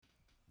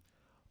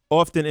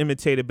often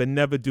imitated but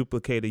never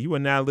duplicated. You are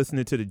now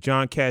listening to the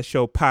John Cash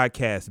Show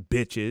podcast,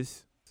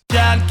 bitches.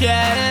 John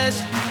Cash.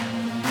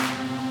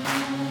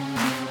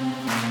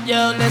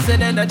 You're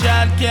listening to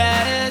John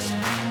Cash.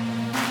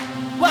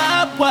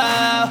 Wow,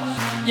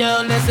 wow.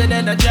 You're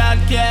listening to John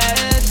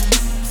Cash.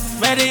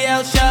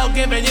 Radio show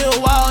giving you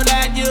all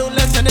that you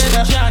listening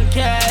to John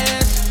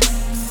Cash.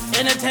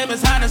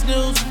 Entertainment's hottest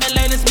news and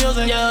latest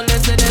music. You're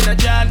listening to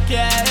John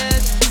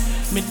Cash.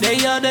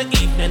 Midday or the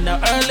evening or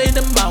early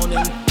the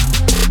morning.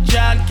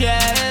 John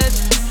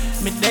Cash.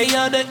 Midday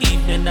or the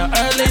evening or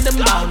early the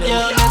morning.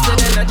 You're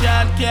listening to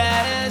John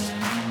Cash.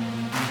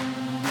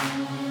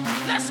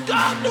 Let's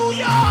go, New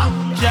York.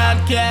 John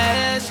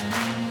Cash.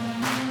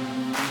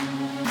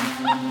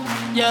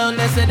 You're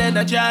listening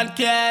to John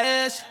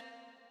Cash.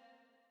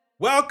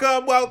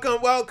 Welcome.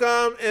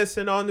 It's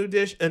an all new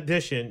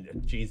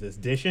edition. Jesus,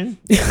 edition?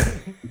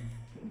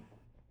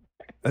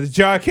 The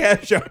John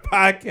Cash Show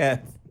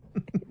podcast.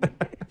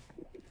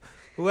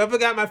 Whoever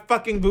got my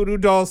fucking voodoo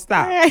doll,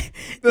 stop.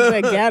 It's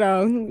like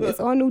ghetto. It's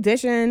all new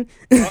edition.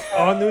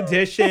 All new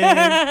edition.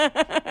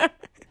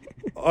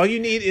 All you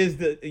need is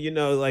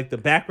the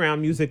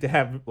background music to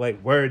have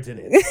like words in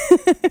it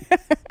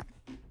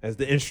as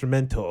the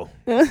instrumental.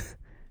 Yeah,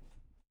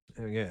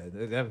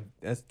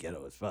 that's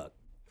ghetto as fuck.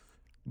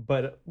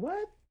 But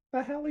what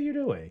the hell are you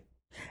doing?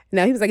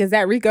 Now he was like, "Is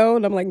that Rico?"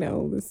 And I'm like,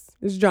 "No, this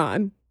is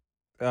John."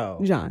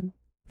 Oh, John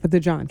for the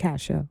John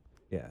Cash Show.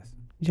 Yes,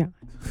 John.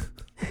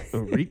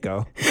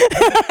 Rico.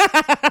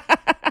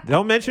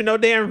 Don't mention no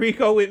damn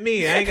Rico with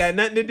me. I ain't got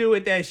nothing to do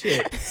with that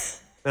shit.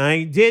 I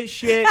ain't did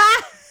shit.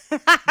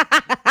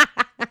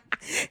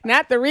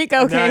 Not the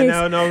Rico case.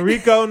 No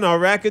Rico, no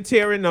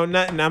racketeering, no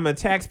nothing. I'm a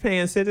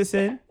tax-paying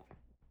citizen.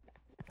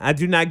 I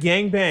do not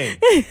gang bang.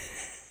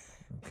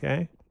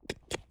 Okay?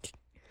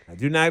 I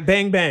do not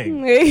bang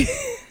bang.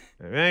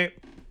 All right?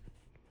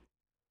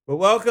 But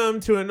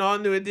welcome to an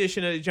all-new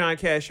edition of the John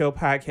Cash Show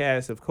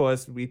podcast. Of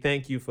course, we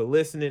thank you for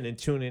listening and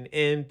tuning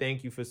in.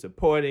 Thank you for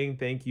supporting.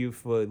 Thank you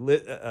for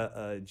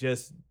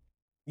just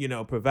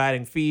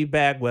providing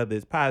feedback, whether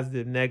it's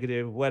positive,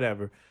 negative,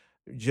 whatever.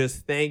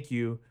 Just thank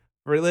you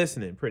for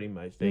listening, pretty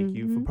much. Thank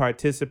you for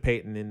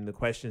participating in the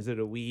questions of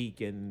the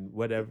week and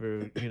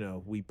whatever,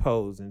 we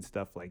pose and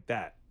stuff like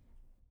that.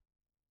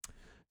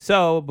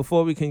 So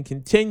before we can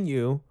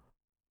continue,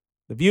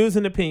 the views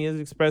and opinions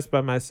expressed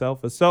by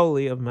myself are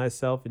solely of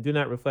myself and do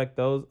not reflect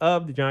those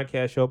of the John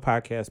Cash Show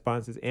podcast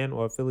sponsors and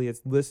or affiliates.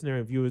 Listener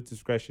and viewer's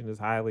discretion is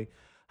highly,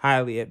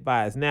 highly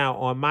advised. Now,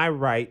 on my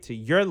right to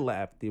your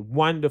left, the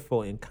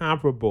wonderful,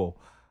 incomparable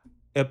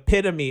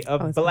epitome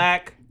of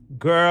black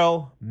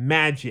girl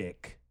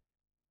magic,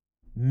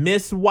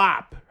 Miss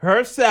WAP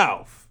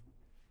herself,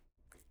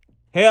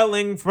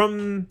 hailing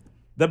from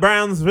the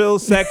Brownsville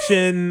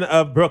section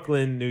of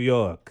Brooklyn, New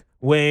York,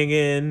 weighing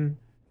in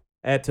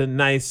at a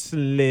nice,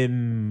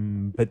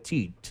 slim,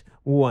 petite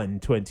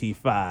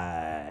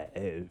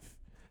 125.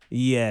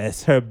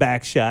 Yes, her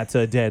back shots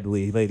are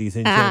deadly, ladies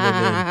and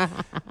gentlemen.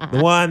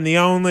 The one, the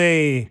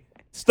only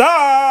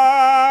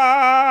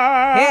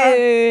Star.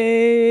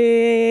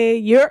 Hey,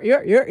 you're.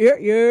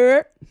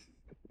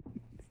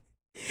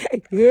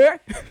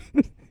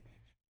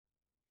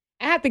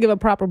 I have to give a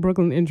proper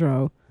Brooklyn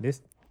intro.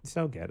 This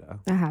so ghetto.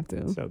 I have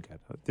to. So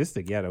ghetto. This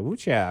the ghetto. Woo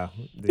child.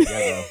 The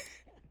ghetto.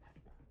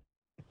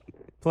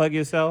 Plug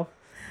yourself.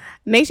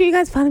 Make sure you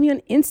guys follow me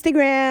on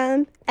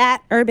Instagram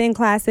at Urban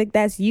Classic.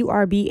 That's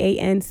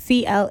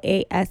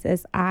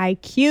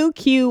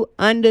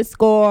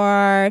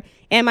URBANCLASSIQQ_.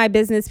 And my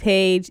business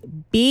page,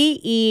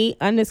 BE_CO._.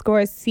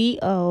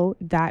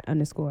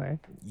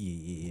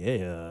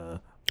 Yeah.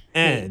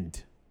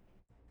 And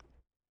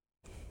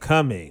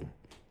coming.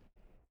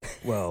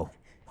 Well,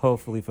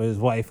 hopefully for his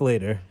wife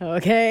later.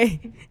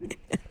 Okay.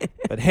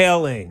 But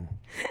hailing.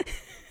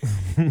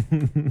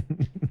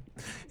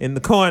 In the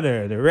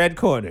corner, the red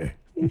corner.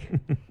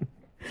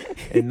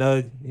 And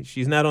no,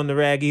 she's not on the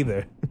rag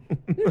either.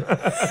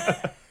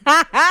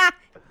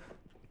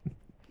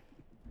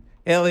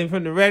 Hailing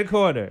from the red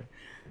corner.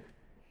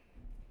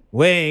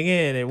 Weighing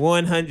in at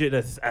 100,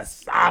 a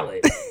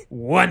solid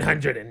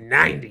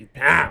 190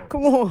 pounds.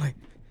 Come on.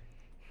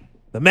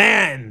 The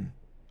man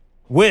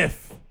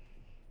with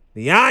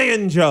the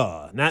iron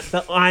jaw, not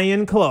the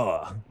iron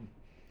claw.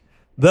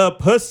 The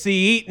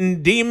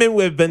pussy-eating demon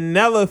with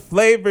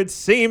vanilla-flavored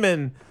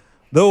semen.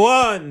 The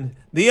one,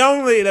 the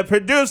only, the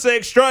producer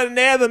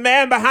extraordinaire, the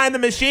man behind the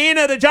machine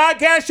of the John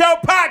Cash Show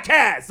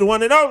podcast. The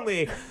one and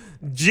only,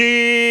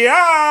 G.I.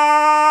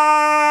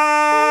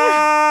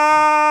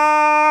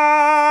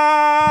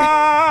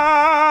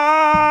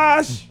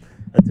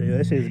 I tell you,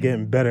 that shit is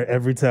getting better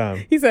every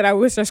time. He said, I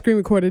wish I screen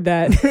recorded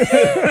that.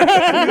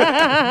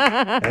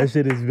 That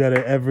shit is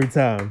better every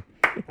time.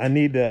 I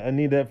need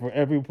that for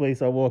every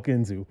place I walk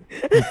into.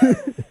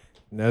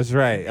 That's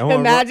right.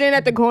 Imagine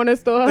at the corner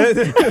store.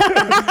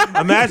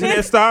 Imagine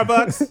at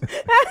Starbucks.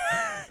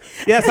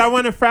 Yes, I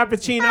want a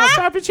Frappuccino.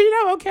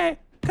 Frappuccino, okay.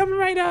 Coming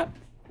right up.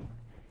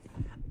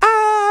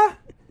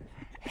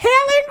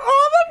 Hailing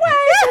all the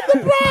way from the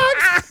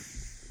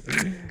Bronx.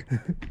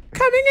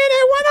 Coming in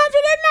at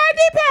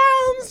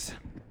pounds.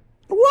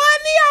 One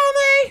the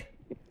only.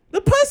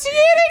 The pussy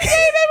eating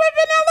demon with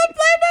vanilla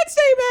flavored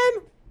semen.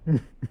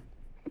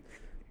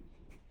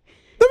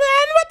 The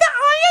man with the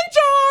iron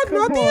jaw,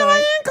 not the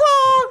iron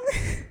claw.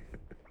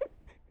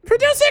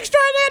 Producer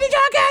extraordinaire, the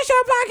John Cash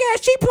Show podcast.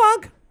 Cheap plug.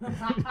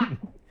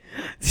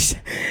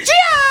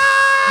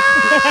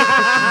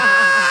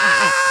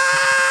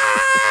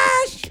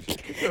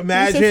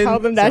 Imagine. You should tell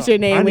them that's your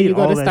name when you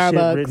go to Shit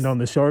Starbucks. written on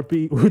the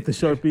Sharpie with the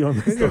Sharpie on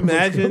the Can you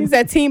imagine? He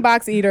said Team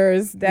Box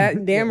Eaters.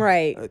 That damn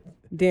right.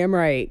 Damn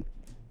right.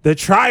 The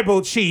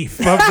tribal chief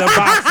of the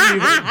box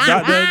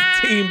eaters, the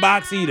team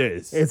box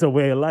eaters. It's a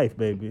way of life,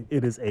 baby.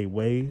 It is a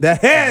way. The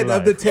head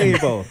of the life.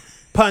 table.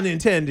 Pun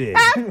intended.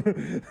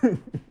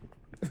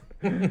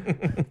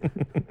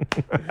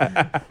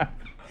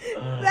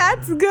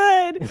 That's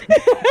good.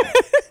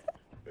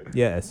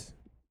 Yes.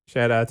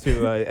 Shout out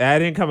to, I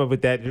didn't come up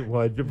with that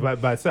one by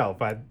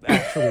myself. I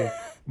actually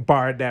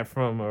borrowed that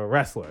from a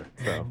wrestler.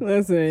 So,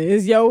 Listen,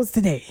 it's yours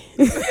today.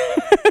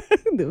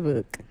 The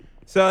book.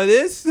 so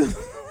this,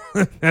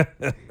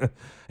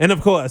 and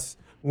of course,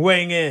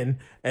 weighing in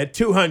at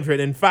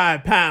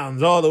 205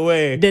 pounds all the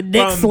way. The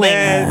Dick from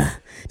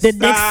Slinger. The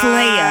Dick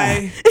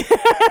Slayer.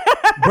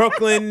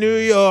 Brooklyn, New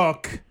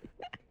York.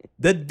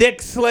 The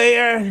Dick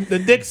Slayer. The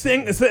Dick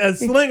Slinger.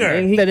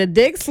 The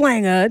Dick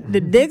Slinger. The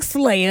Dick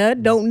Slayer.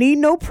 Don't need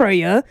no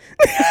prayer.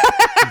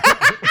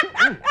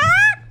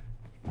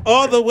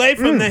 All the way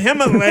from the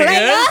Himalayas.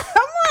 Player,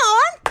 come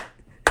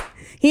on.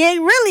 He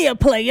ain't really a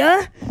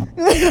player.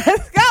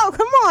 Let's go.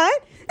 Come on.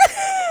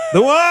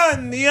 The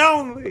one, the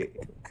only.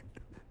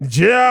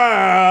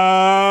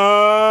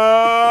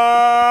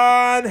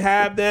 John.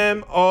 Have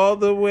them all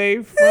the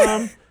way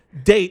from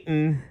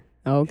Dayton.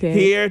 Okay.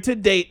 Here to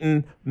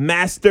Dayton.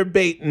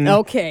 Masturbating.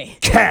 Okay.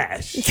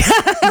 Cash.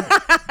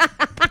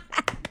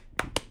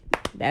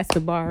 That's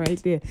the bar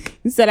right there.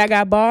 You said I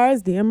got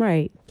bars? Damn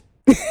right.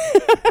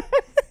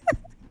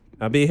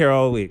 I'll be here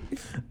all week.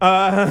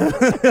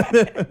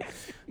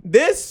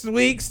 This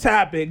week's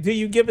topic, do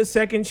you give a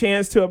second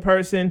chance to a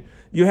person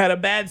you had a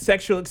bad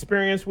sexual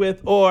experience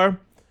with, or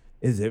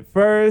is it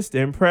first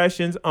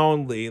impressions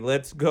only?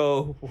 Let's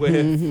go with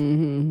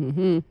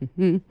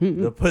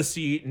the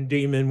pussy-eating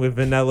demon with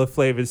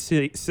vanilla-flavored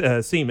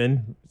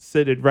semen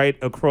seated right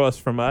across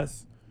from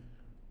us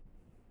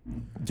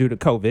due to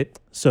COVID.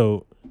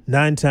 So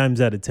 9 times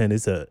out of 10,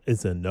 it's a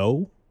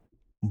no.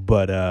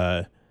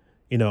 But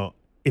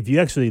if you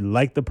actually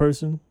like the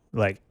person,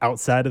 like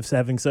outside of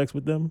having sex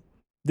with them,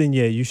 then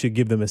yeah, you should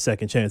give them a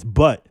second chance.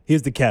 But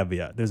here's the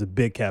caveat. There's a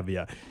big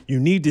caveat.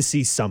 You need to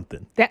see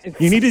something.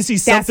 You need to see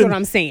something. That's what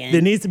I'm saying. There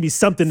needs to be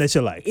something that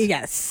you like.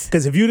 Yes.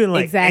 Because if you didn't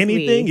like Exactly.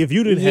 anything, if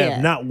you didn't Yeah.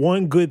 have not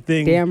one good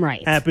thing Damn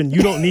right. happen,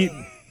 you don't need.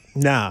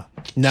 Nah,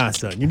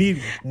 son. You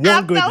need one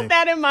I good felt thing.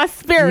 that in my You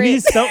spirit.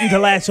 need something to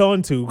latch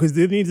on to because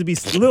there needs to be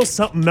a little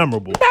something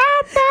memorable.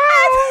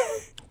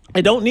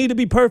 It don't need to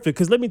be perfect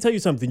because let me tell you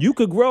something. You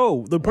could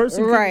grow. The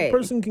person Right.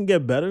 can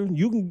get better.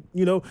 You can,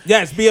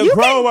 Yes, be a You can-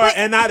 grower but-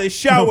 and not a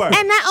shower.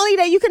 And not only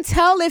that, you can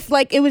tell if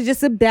like it was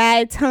just a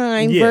bad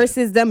time Yeah.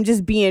 versus them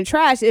just being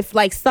trash. If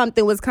like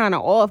something was kind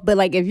of off, but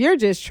like if you're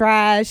just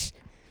trash,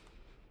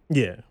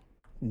 Yeah.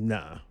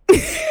 Nah.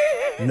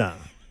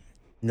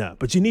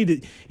 But you need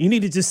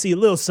to just see a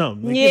little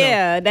something. Like,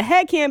 yeah, the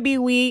head can't be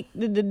weak.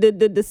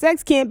 The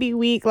sex can't be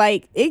weak.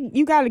 Like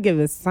you got to give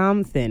us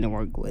something to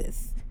work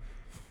with.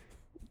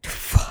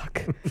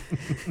 Fuck.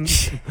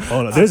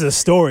 Hold on. There's a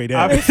story there.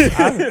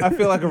 I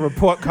feel like a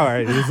report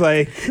card. It's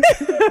like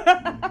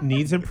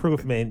needs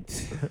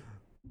improvement,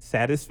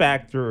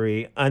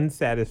 satisfactory,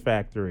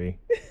 unsatisfactory.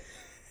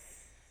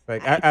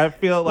 Like I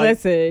feel like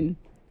Listen,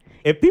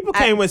 if people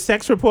came with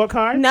sex report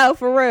cards, no,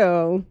 for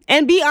real,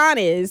 and be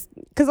honest,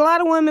 because a lot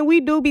of women we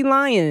do be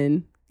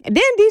lying. And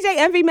then DJ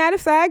Envy, matter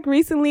of fact,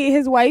 recently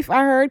his wife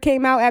I heard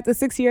came out after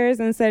 6 years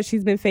and said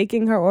she's been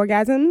faking her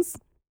orgasms.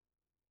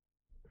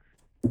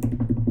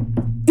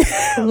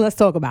 Let's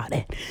talk about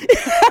it.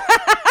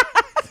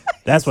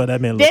 That's why that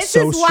man looks This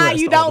so is why stressed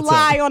you all don't the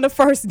time. lie on the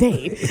first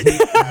date.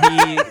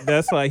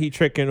 that's why he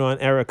tricking on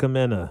Erica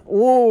Mena.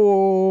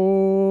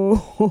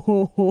 Ooh.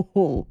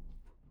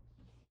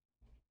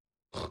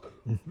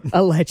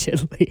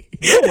 Allegedly.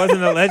 It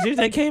wasn't alleged.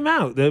 They came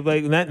out. They're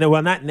like not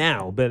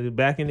now, but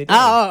back in the day.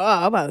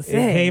 I'm about to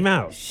say. It came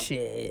out.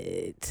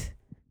 Shit.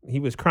 He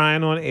was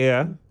crying on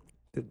air,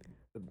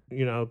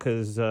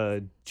 because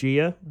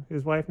Gia,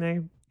 his wife's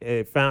name,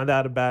 found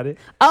out about it.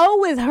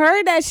 Oh, it's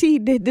her that she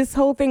did. This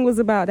whole thing was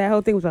about. That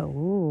whole thing was about.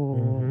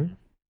 Ooh.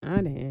 I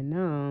didn't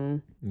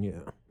know. Yeah.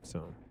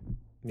 So,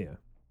 yeah.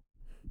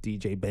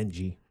 DJ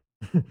Benji.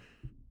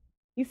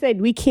 You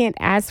said we can't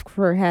ask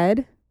for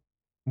head.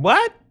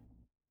 What?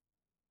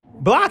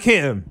 Block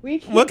him. We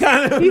can't, What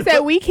kind of? He said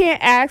we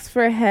can't ask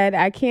for head.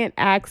 I can't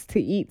ask to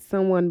eat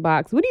someone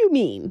box. What do you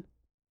mean?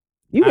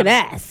 You can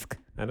ask.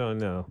 I don't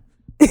know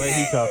what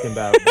he talking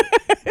about.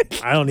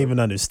 I don't even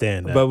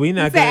understand that. But we You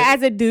not said gonna.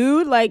 as a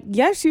dude, like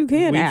yes, you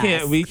can. We ask.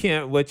 can't. We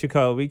can't. What you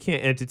call? We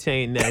can't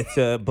entertain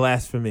that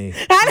blasphemy.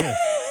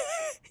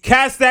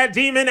 Cast that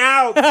demon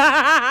out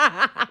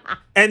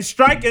and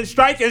strike and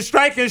strike and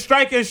strike and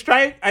strike and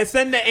strike. I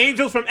send the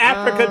angels from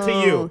Africa to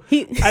you.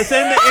 I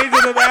send the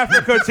angels of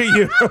Africa to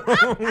you.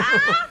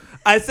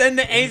 I send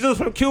the angels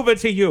from Cuba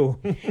to you.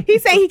 He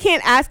said he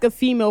can't ask a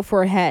female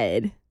for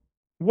head.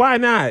 Why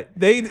not?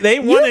 They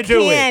want to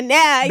do it.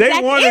 Yeah,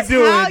 they want to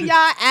do how it.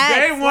 Y'all ask,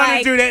 they want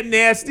to do that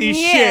nasty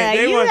shit.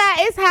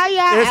 It's how y'all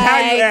ask. It's how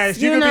you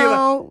ask. You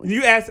know.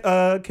 You ask,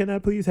 can I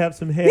please have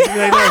some head? You're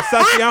like, no,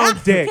 suck your own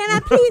dick. Can I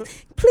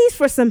please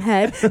for some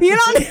head? You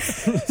know,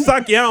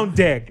 suck your own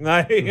dick.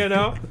 Like, you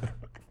know,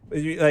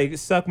 you, like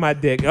suck my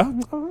dick.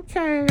 Oh,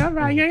 okay, all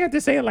right. You ain't have to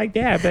say it like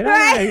that, but all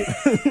right.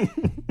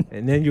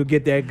 And then you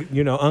get that,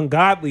 you know,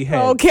 ungodly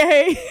head.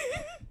 Okay.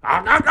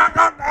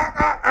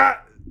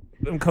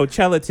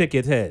 Coachella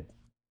ticket head.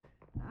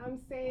 I'm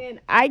saying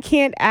I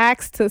can't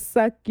ask to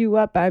suck you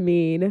up. I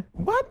mean,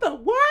 what the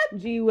what?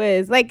 Gee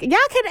whiz, like y'all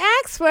can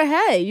ask for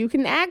head. You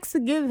can ask to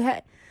give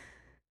head.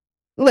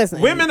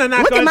 Listen, women are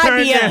not going to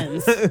turn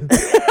down.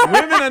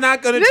 Women are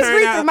not going to turn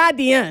down. Just read through my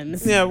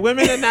DMs. Yeah,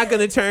 women are not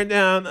going to turn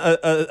down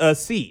a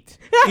seat,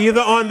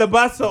 either on the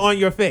bus or on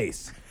your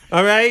face.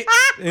 All right,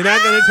 you're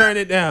not going to turn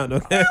it down.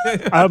 Okay.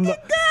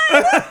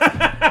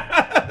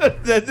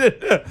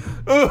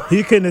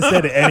 He couldn't have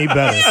said it any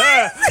better.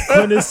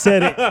 Couldn't have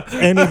said it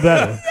any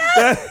better.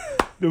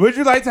 Would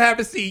you like to have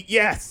a seat?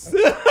 Yes.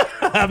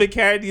 I've been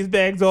carrying these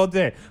bags all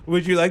day.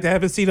 Would you like to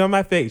have a seat on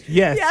my face?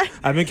 Yes. Yeah.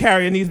 I've been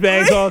carrying these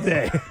bags all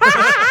day.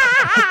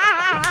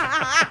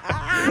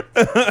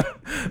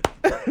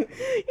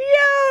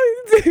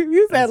 Yo,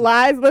 you said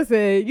lies.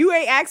 Listen, you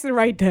ain't asking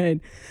right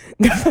then.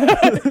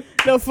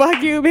 The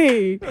fuck you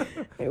mean?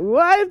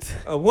 What?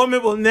 A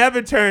woman will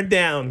never turn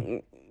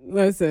down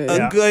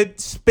a good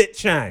spit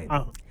shine.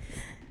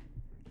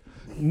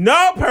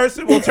 No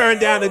person will turn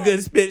down a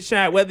good spit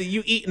shine, whether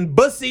you eating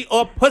bussy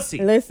or pussy.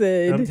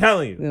 Listen. I'm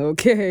telling you.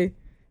 Okay.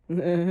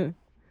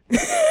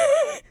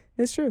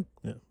 It's true.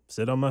 Yeah.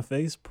 Sit on my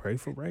face, pray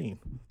for rain.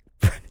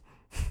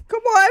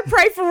 Come on,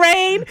 pray for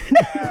rain.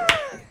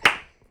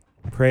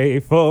 Pray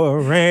for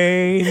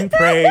rain,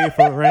 pray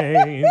for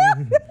rain.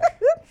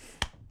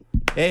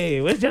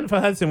 Hey, where's Jennifer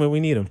Hudson when we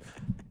need him?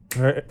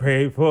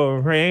 Pray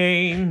for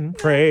rain,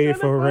 pray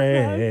for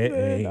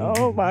rain.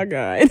 Oh my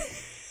God.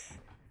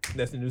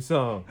 That's a new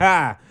song.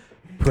 Ha!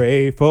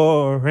 Pray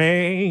for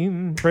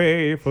rain,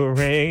 pray for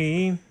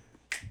rain.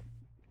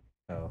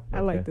 Oh, okay. I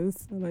like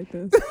this.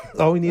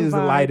 All we need is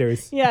the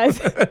lighters. Yes.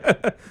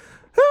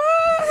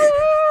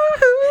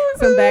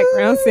 Some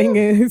background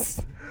singers.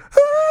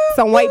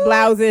 Some white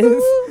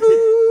blouses.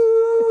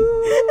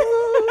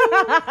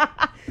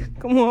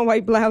 Come on,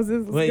 white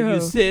blouses. Let's when go.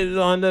 you sit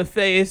on the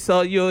face,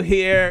 all you'll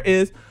hear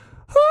is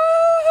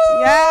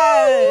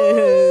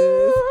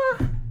yes.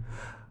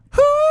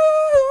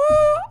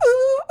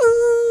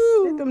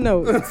 Hit them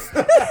notes.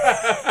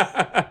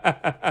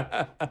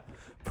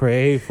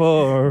 Pray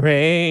for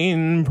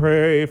rain,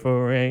 pray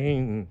for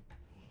rain.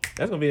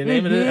 That's gonna be the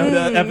name of the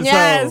episode.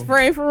 Yes,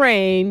 pray for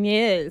rain.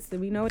 Yes,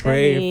 we know what that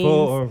means. Pray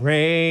for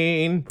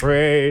rain,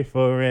 pray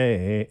for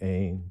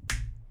rain.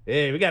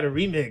 Hey, we got a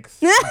remix.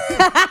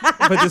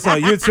 Put this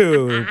on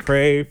YouTube.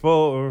 Pray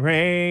for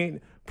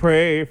rain,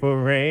 pray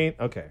for rain.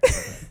 Okay.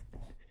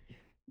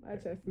 My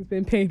chest has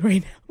been pain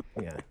right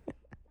now. Yeah.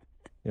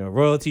 You know,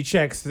 royalty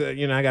checks, I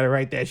got to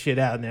write that shit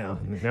out now.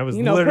 That was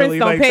Prince literally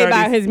don't like pay 30...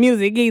 by his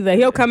music either.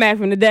 He'll come back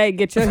from the day and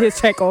get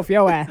his check off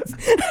your ass.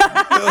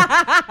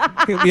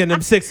 He'll be in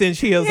them 6-inch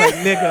heels like,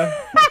 nigga,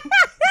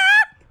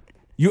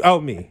 you owe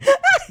me.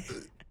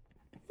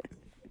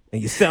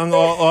 And you sung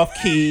all off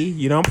key.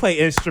 You don't play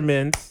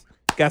instruments.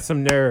 Got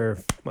some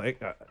nerve.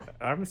 Like,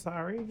 I'm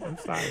sorry. Yeah.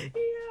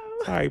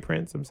 Sorry,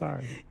 Prince. I'm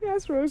sorry.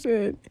 That's real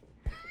shit.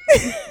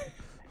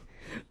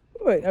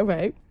 Wait, all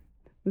right.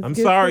 I'm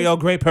sorry, oh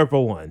great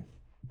purple one.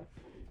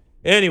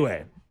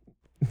 Anyway.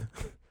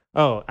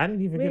 Oh, I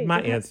didn't even give my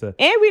answer.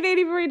 And we didn't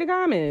even read the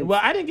comments. Well,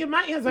 I didn't give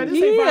my answer. I didn't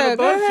say final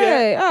thoughts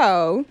yet.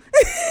 Oh.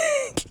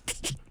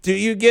 Do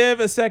you give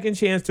a second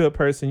chance to a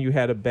person you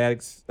had a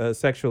bad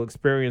sexual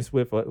experience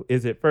with, or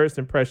is it first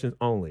impressions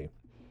only?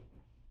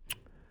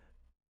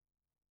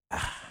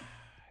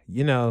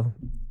 You know,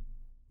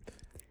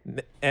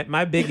 at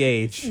my big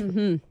age,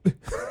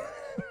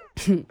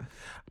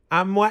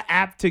 I'm more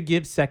apt to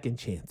give second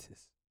chances.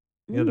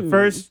 You know, the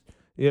first,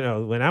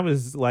 when I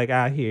was like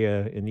out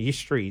here in these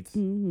streets,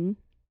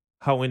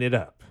 hoeing it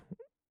up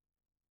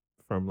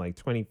from like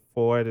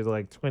 24 to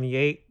like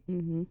 28,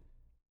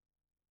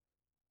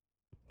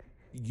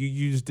 you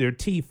used their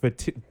teeth for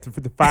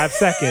the 5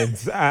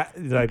 seconds.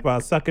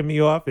 While sucking me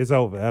off, it's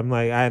over. I'm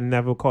like, I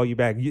never call you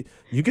back. You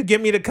could get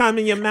me to come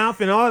in your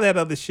mouth and all that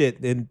other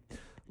shit, and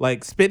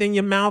like spit in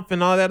your mouth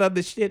and all that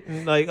other shit,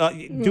 and like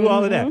do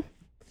all of that.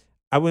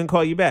 I wouldn't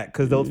call you back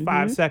because those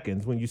 5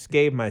 seconds when you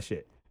scathed my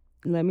shit.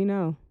 Let me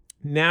know.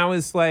 Now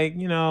it's like,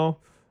 you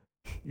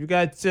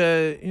got,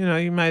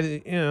 you might,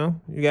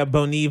 you got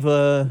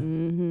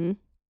Boniva,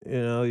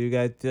 you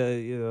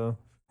got,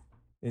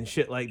 and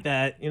shit like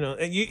that,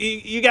 and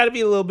you got to be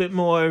a little bit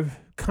more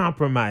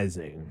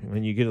compromising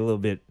when you get a little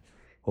bit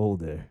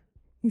older.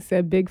 He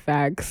said big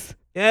facts.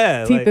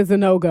 Yeah. Teeth like, is a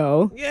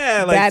no-go.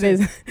 yeah. Like, That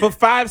is- For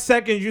 5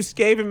 seconds, you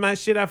scathing my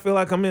shit. I feel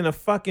like I'm in a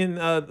fucking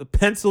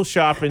pencil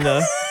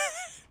sharpener,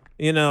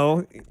 you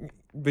know.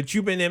 But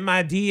you've been in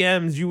my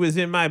DMs. You was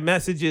in my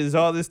messages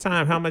all this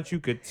time. How much you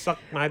could suck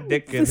my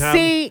dick and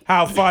See-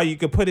 how far you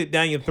could put it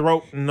down your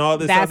throat and all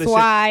this That's other shit.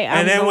 why I'm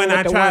And then going when with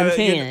I the try one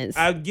to, you know, chance.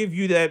 I'll give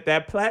you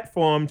that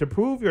platform to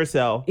prove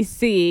yourself. You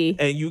see,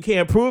 And you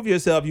can't prove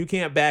yourself, you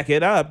can't back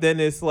it up, then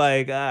it's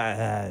like,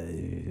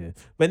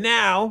 but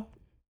now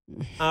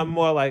I'm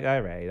more like, all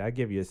right, I'll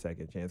give you a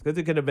second chance because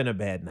it could have been a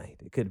bad night.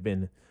 It could have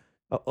been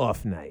an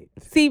off night.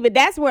 see, but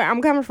that's where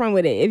I'm coming from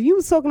with it. If you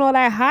was talking all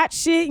that hot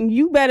shit,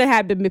 you better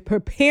have to be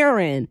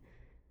preparing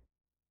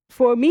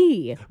for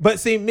me. But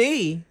see,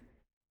 me,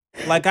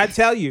 like I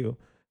tell you,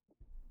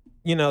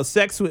 you know,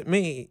 sex with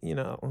me, you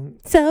know,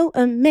 So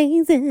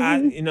amazing.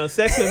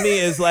 sex with me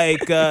is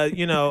like,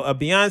 you know, a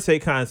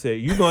Beyonce concert.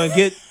 You're going to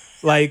get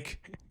like,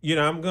 you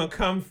know, I'm going to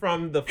come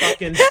from the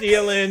fucking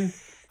ceiling.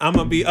 I'm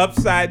going to be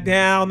upside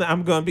down.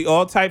 I'm going to be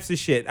all types of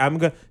shit.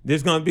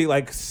 There's going to be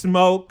like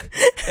smoke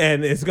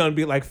and it's going to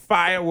be like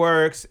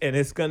fireworks and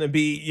it's going to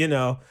be, you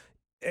know,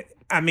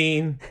 I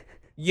mean,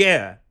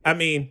 yeah. I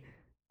mean,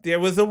 there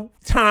was a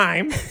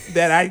time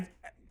that I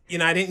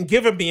didn't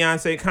give a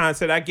Beyonce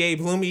concert. I gave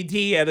Lumi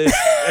D at a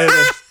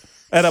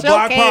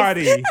block Showcase.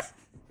 party.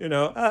 You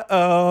know,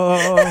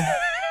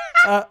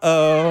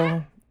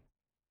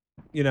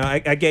 You know,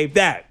 I gave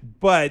that.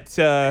 But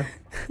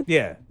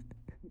yeah.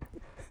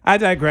 I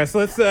digress.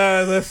 Let's take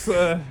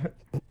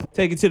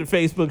it to the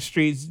Facebook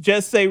streets.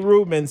 Just say,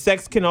 Ruben,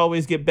 sex can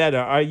always get better.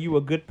 Are you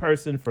a good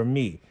person for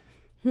me?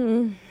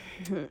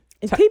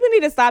 People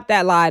need to stop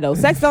that lie though.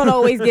 Sex don't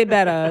always get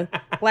better.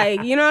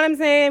 Like, you know what I'm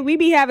saying? We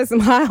be having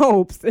some high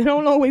hopes. It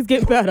don't always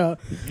get better.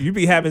 You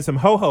be having some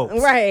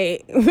ho-hos.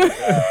 Right.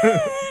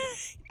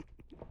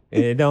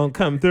 It don't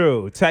come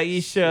through.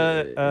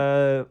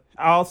 Taisha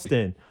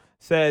Alston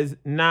says,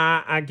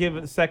 nah, I give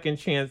it a second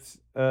chance.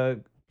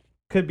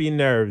 Could be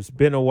nerves,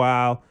 been a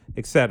while,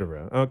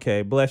 etc.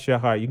 Okay, bless your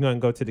heart. You're going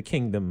to go to the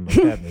kingdom of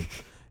heaven.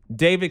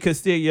 David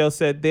Castillo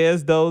said,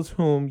 there's those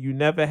whom you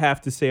never have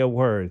to say a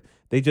word.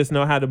 They just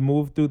know how to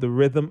move through the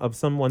rhythm of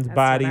someone's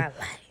body,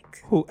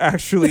 who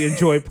actually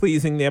enjoy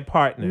pleasing their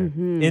partner.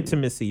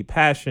 Intimacy,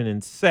 passion,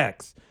 and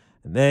sex.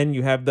 And then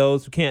you have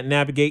those who can't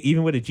navigate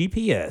even with a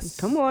GPS.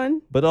 Come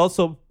on. But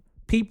also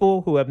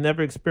people who have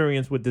never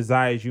experienced what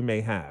desires you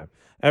may have.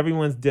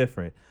 Everyone's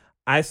different.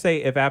 I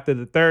say if after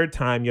the third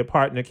time your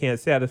partner can't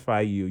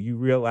satisfy you, you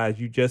realize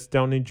you just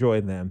don't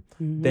enjoy them,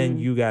 then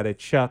you got to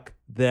chuck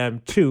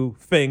them 2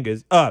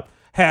 fingers up.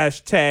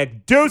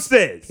 Hashtag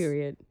deuces.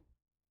 Period.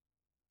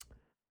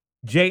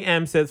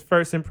 JM says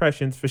first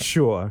impressions for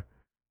sure.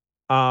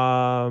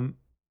 Gary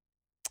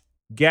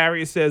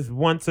says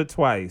once or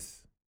twice.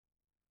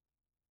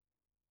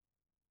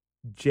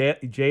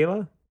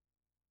 Jayla?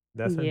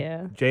 That's her?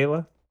 Yeah.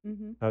 Jayla?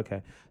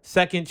 Okay.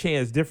 Second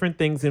chance. Different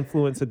things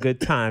influence a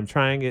good time.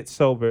 Trying it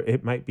sober,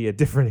 it might be a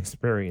different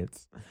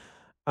experience.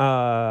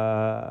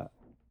 And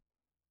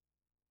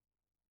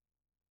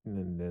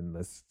then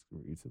let's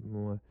read some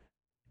more.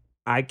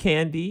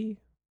 Kandaki.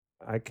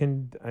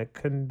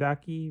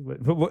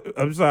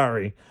 I'm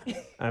sorry.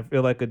 I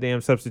feel like a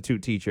damn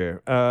substitute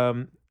teacher.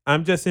 I'm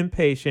just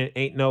impatient.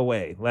 Ain't no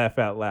way. Laugh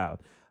out loud.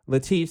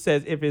 Latif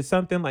says, if it's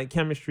something like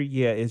chemistry,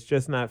 yeah, it's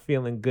just not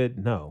feeling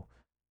good. No.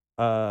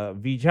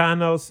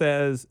 Vijano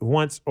says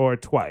once or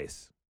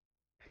twice.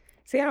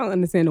 See, I don't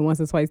understand the once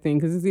or twice thing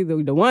because it's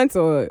either the once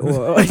or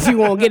you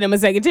won't get them a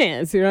second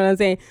chance. You know what I'm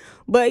saying?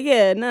 But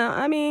yeah, no,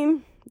 I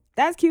mean,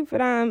 that's cute for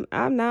them.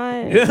 I'm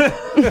not.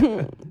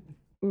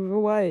 For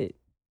what?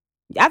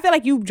 I feel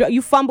like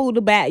you fumbled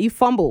the bat. You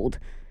fumbled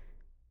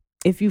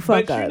if you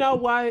fuck But up. you know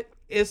what?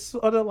 It's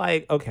sort of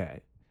like,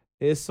 okay.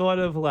 It's sort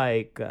of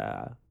like,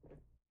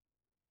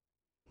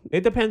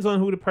 it depends on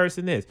who the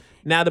person is.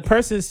 Now, the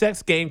person's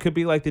sex game could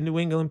be like the New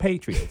England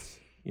Patriots,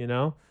 you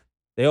know?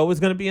 They're always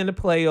going to be in the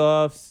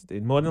playoffs.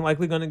 They're more than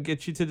likely going to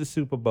get you to the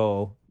Super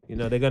Bowl. You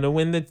know, they're going to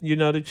win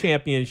the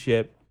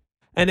championship.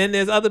 And then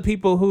there's other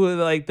people who are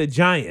like the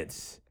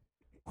Giants,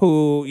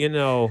 who, you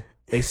know,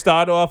 they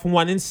start off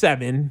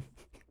 1-7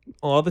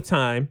 all the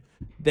time.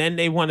 Then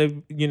they want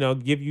to, you know,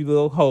 give you a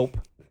little hope,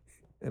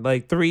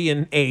 like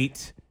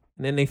 3-8.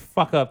 And then they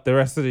fuck up the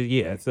rest of the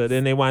year. So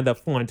then they wind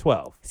up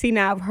 4-12. See,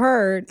 now I've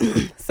heard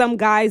some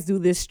guys do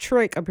this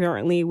trick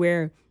apparently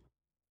where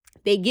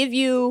they give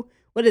you,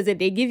 what is it?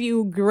 They give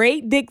you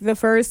great dick the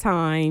first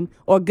time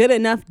or good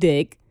enough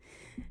dick.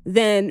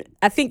 Then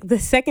I think the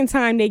second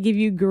time they give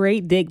you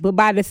great dick, but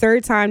by the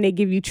third time they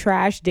give you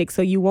trash dick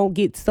so you won't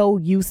get so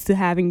used to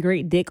having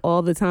great dick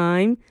all the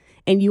time.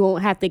 And you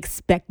won't have to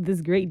expect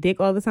this great dick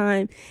all the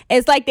time.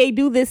 It's like they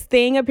do this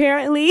thing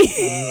apparently.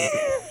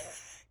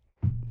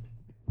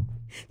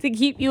 To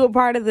keep you a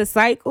part of the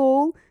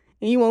cycle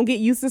and you won't get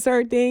used to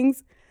certain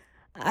things.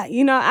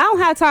 You know, I don't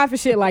have time for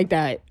shit like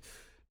that.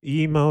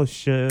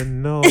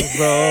 Emotional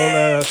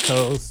roller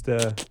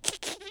coaster.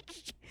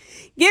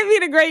 Give me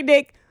the great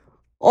dick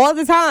all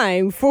the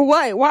time. For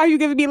what? Why are you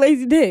giving me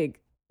lazy dick?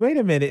 Wait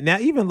a minute. Now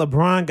even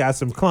LeBron got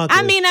some clunkers.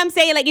 I mean, I'm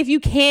saying like if you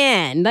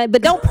can,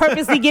 but don't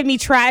purposely give me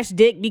trash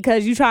dick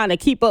because you're trying to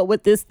keep up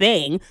with this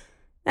thing.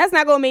 That's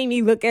not gonna make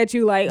me look at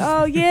you like,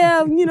 oh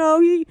yeah, you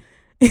know he.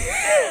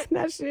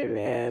 That shit,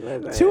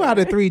 man. 2 out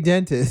of 3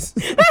 dentists.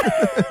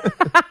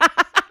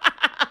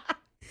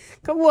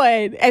 Come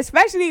on,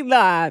 especially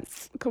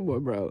come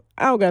on, bro.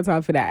 I don't got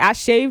time for that. I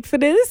shaved for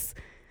this.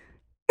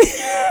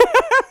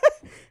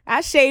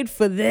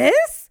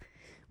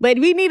 But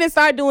we need to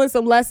start doing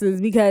some lessons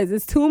because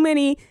it's too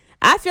many.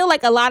 I feel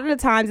like a lot of the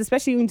times,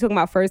 especially when you're talking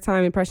about first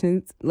time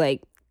impressions,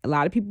 like a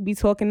lot of people be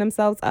talking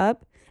themselves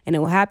up. And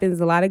then what happens,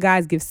 a lot of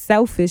guys give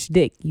selfish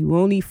dick. You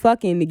only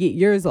fucking to get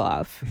yours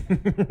off.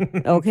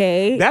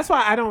 Okay? That's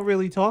why I don't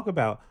really talk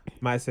about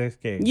my sex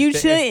game. You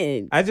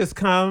shouldn't. I just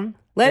come,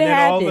 Let and it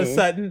then all of a happen.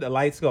 sudden the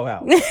lights go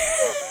out.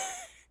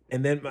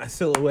 And then my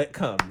silhouette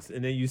comes,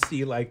 and then you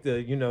see like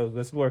the,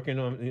 what's working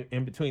on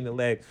in between the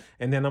legs.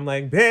 And then I'm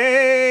like,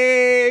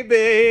 baby,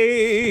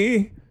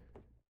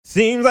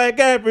 seems like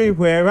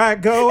everywhere I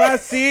go, I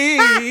see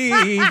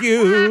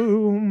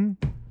you.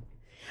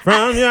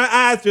 From your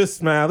eyes, your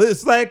smile,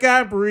 it's like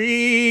I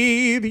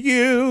breathe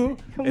you.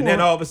 And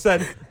then all of a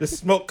sudden, the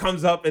smoke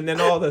comes up, and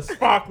then all the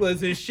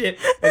sparklers and shit.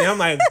 And I'm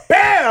like,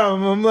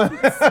 bam! I'm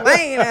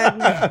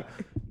like,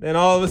 then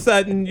all of a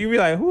sudden, you be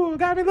like, ooh,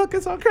 got me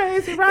looking so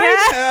crazy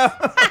right now.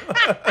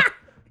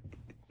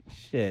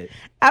 Shit.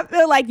 I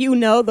feel like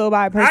though,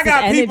 by a person's I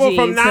got people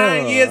from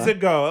 9 too. years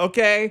ago,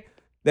 okay,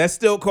 that's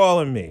still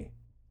calling me.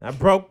 I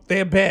broke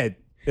their bed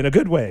in a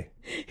good way.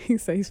 He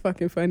say he's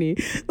fucking funny.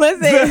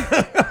 Listen.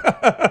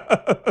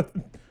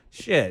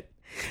 Shit.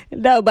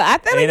 No, but I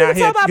feel like you can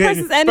talk about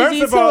person's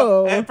energy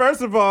too. And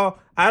first of all,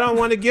 I don't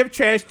want to give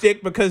trash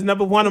dick because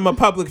number one, I'm a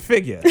public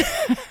figure.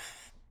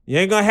 You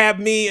ain't gonna have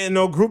me in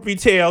no groupie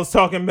tales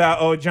talking about,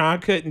 oh,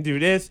 John couldn't do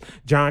this,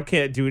 John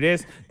can't do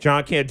this,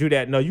 John can't do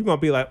that. No, you're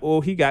gonna be like,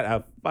 oh, he got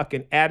a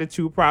fucking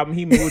attitude problem.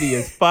 He moody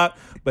as fuck,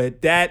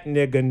 but that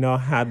nigga know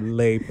how to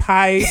lay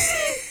pipe.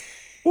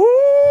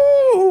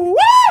 Woo! Woo!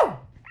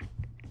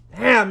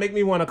 Damn, make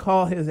me want to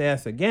call his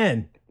ass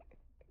again.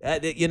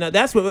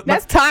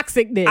 That's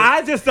toxic dick.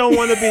 I just don't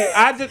want to be.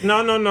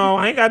 No.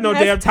 I ain't got no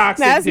damn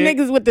toxic that's dick.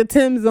 Niggas with the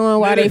Timbs on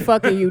while they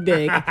fucking you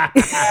dick.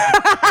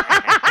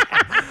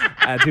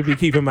 I do be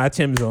keeping my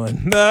Timbs on.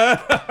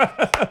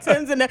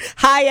 Timbs and the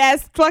high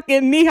ass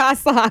fucking knee-high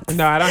socks.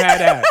 No, I don't have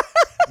that.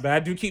 But I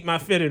do keep my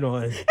fitted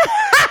on.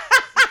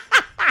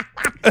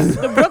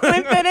 The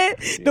Brooklyn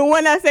fitted? The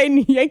one that say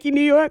Yankee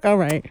New York? All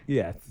right.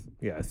 Yes.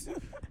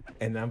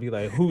 And I'll be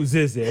like, whose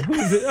is it?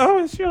 Who's it?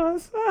 Oh, it's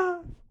yours.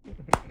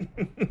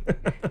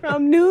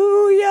 From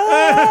New York.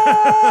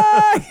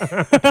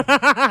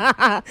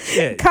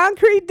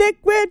 Concrete dick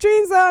where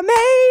dreams are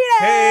made.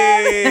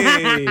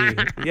 Hey.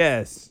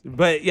 Yes.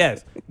 But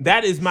yes,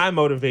 that is my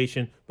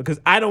motivation because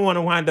I don't want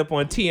to wind up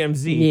on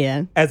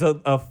TMZ as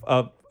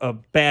a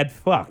bad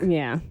fuck.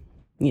 Yeah.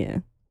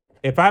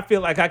 If I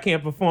feel like I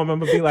can't perform, I'm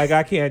gonna be like,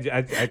 I can't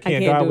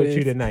go out with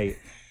you tonight.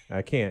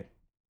 I can't.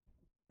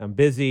 I'm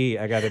busy.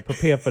 I got to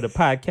prepare for the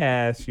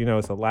podcast.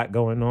 It's a lot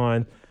going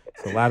on.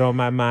 It's a lot on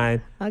my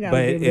mind. But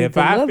if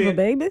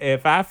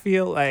I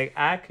feel like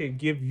I could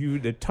give you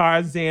the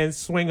Tarzan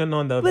swinging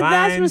on the vine,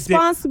 that's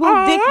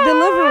responsible dick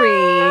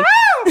delivery.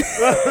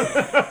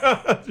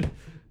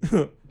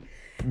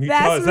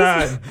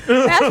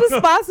 That's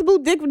responsible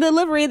dick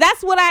delivery.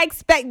 That's what I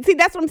expect. See,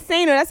 that's what I'm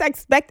saying. That's what I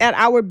expect at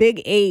our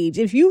big age.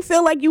 If you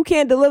feel like you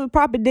can't deliver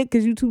proper dick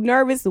because you're too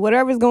nervous or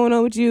whatever's going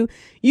on with you,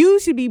 you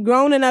should be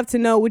grown enough to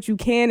know what you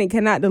can and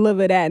cannot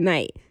deliver that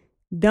night.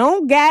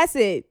 Don't gas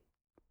it.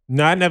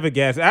 No, I never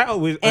gas. I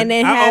always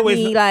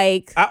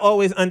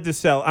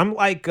undersell. I'm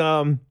like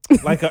an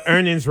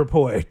earnings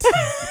report.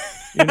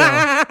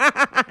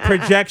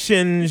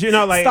 Projections,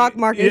 like stock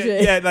market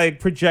shit. Yeah,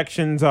 like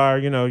projections are,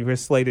 you're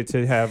slated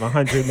to have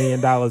 $100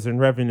 million in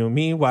revenue.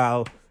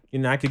 Meanwhile,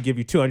 I could give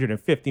you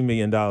 $250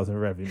 million in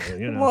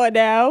revenue. More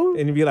now.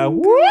 And you'd be like,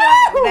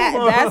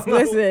 woo!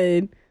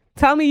 Listen,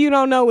 tell me you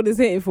don't know what it's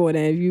hitting for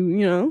then. If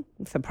you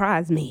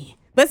surprise me.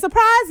 But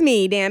surprise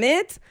me, damn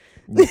it.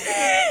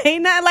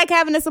 Ain't nothing like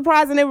having a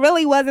surprise and it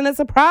really wasn't a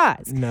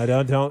surprise. No,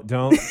 don't.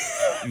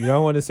 You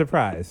don't want a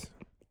surprise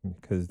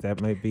because that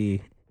might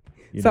be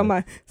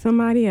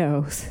somebody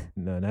else.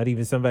 No, not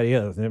even somebody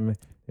else. It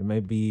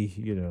might be,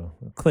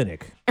 a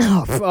clinic.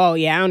 Oh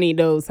yeah, I don't need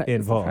those type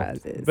involved. Of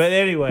surprises. But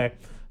anyway,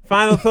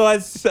 final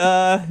thoughts,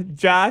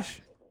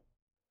 Josh.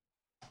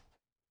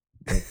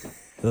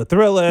 The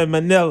Thriller in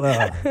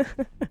Manila.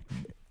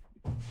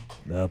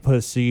 The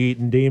pussy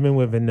eating demon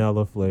with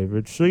vanilla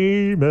flavored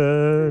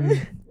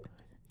semen.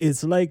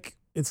 It's like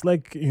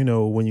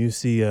when you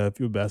see if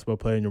you're a basketball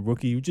player and you're a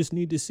rookie, you just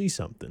need to see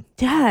something.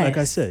 Yes. Like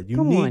I said,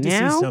 you need to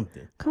see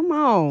something. Come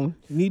on.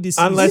 You need to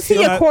see unless you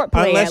see a court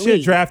play. Unless you're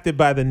drafted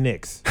by the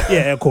Knicks.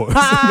 Yeah, of course.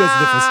 That's a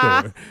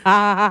different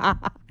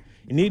story.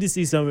 You need to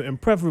see something,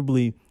 and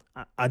preferably,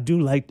 I do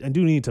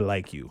need to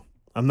like you.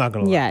 I'm not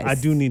gonna lie. Yes. I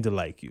do need to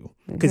like you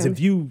because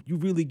if you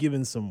really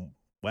giving some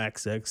whack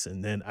sex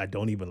and then I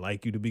don't even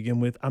like you to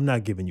begin with, I'm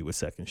not giving you a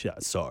second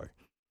shot. Sorry.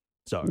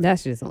 Sorry.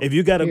 That's just If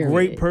you got a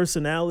great period.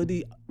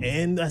 personality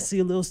and I see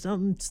a little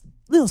something,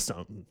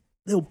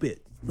 little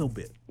bit.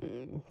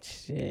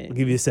 Shit. I'll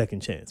give you a second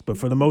chance. But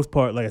for the most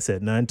part, like I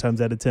said, 9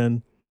 times out of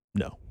 10,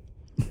 no.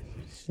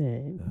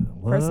 Shit.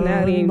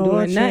 Personality ain't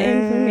doing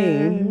nothing for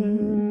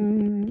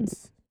me.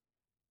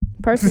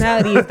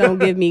 Personalities don't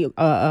give me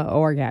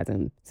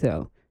orgasm.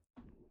 So,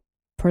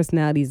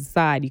 personalities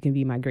aside, you can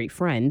be my great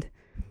friend.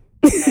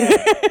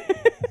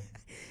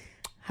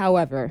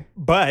 However,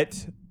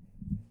 But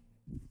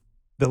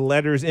the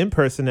letters in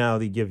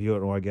personality give you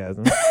an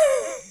orgasm.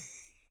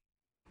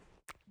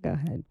 go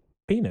ahead.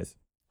 Penis.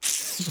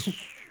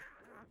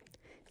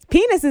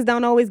 Penises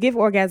don't always give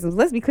orgasms.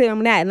 Let's be clear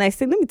on that. And let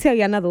me tell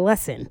you another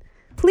lesson.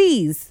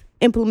 Please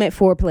implement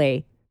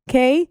foreplay,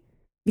 okay?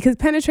 Because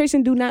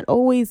penetration do not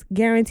always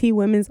guarantee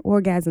women's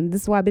orgasm.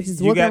 This is why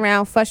bitches walking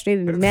around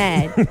frustrated and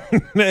mad.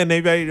 And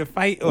they ready to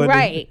fight or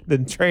Right. the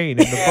train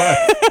in the bus.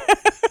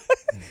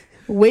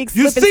 Wigs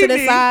You flipping see to the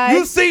me. side.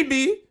 You see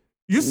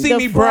The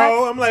me, bro.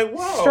 fuck? I'm like,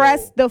 whoa.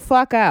 Stress the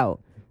fuck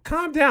out.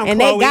 Calm down, And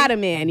Chloe. they got a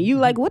man. And you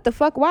like, what the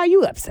fuck? Why are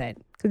you upset?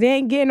 Because they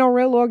ain't getting no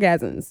real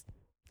orgasms.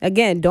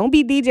 Again, don't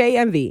be DJ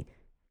Envy.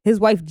 His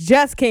wife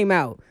just came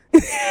out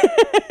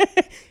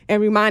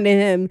and reminded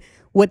him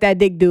what that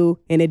dick do,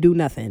 and it do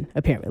nothing,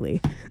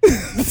 apparently.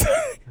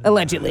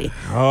 Allegedly.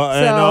 Oh,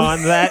 and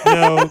on that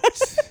note,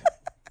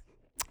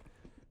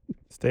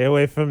 stay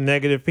away from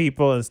negative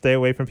people and stay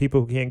away from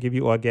people who can't give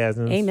you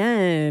orgasms.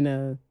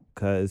 Amen.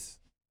 Because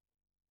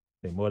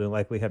they more than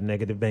likely have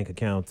negative bank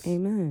accounts.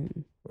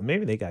 Amen. Well,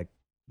 maybe they got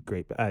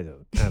great. I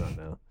don't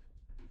know.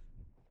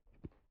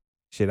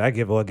 Shit, I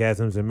give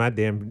orgasms in my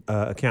damn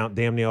account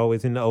damn near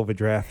always in the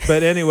overdraft.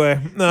 But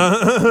anyway.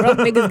 Broke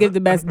niggas give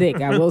the best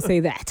dick. I will say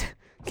that.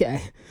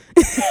 Okay.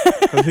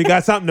 Because we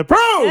got something to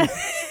prove.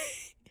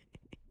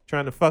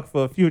 Trying to fuck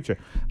for a future.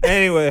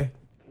 Anyway,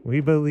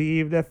 we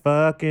believe that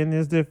fucking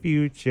is the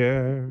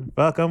future.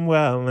 Fuck them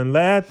well and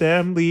let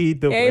them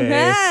lead the way.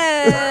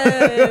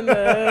 Amen.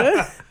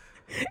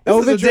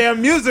 This is a damn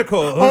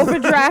musical.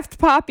 Overdraft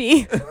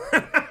Poppy.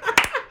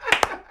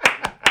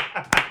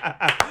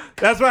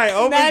 That's right.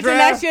 Overdraft. Imagine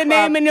that's your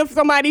name in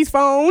somebody's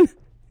phone.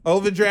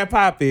 Overdraft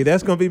Poppy.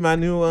 That's gonna be my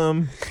new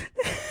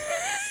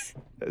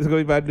It's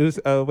gonna be my new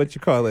what you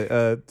call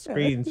it?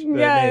 Screen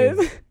Yes.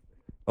 name.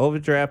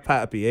 Overdraft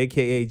Poppy,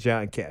 aka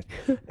John Cash.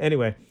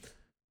 Anyway,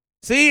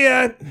 see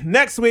ya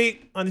next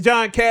week on the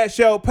John Cash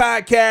Show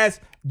podcast,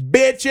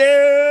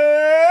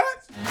 bitches.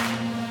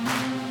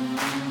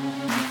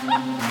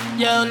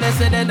 Yo,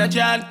 listen to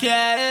John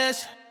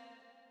Cash.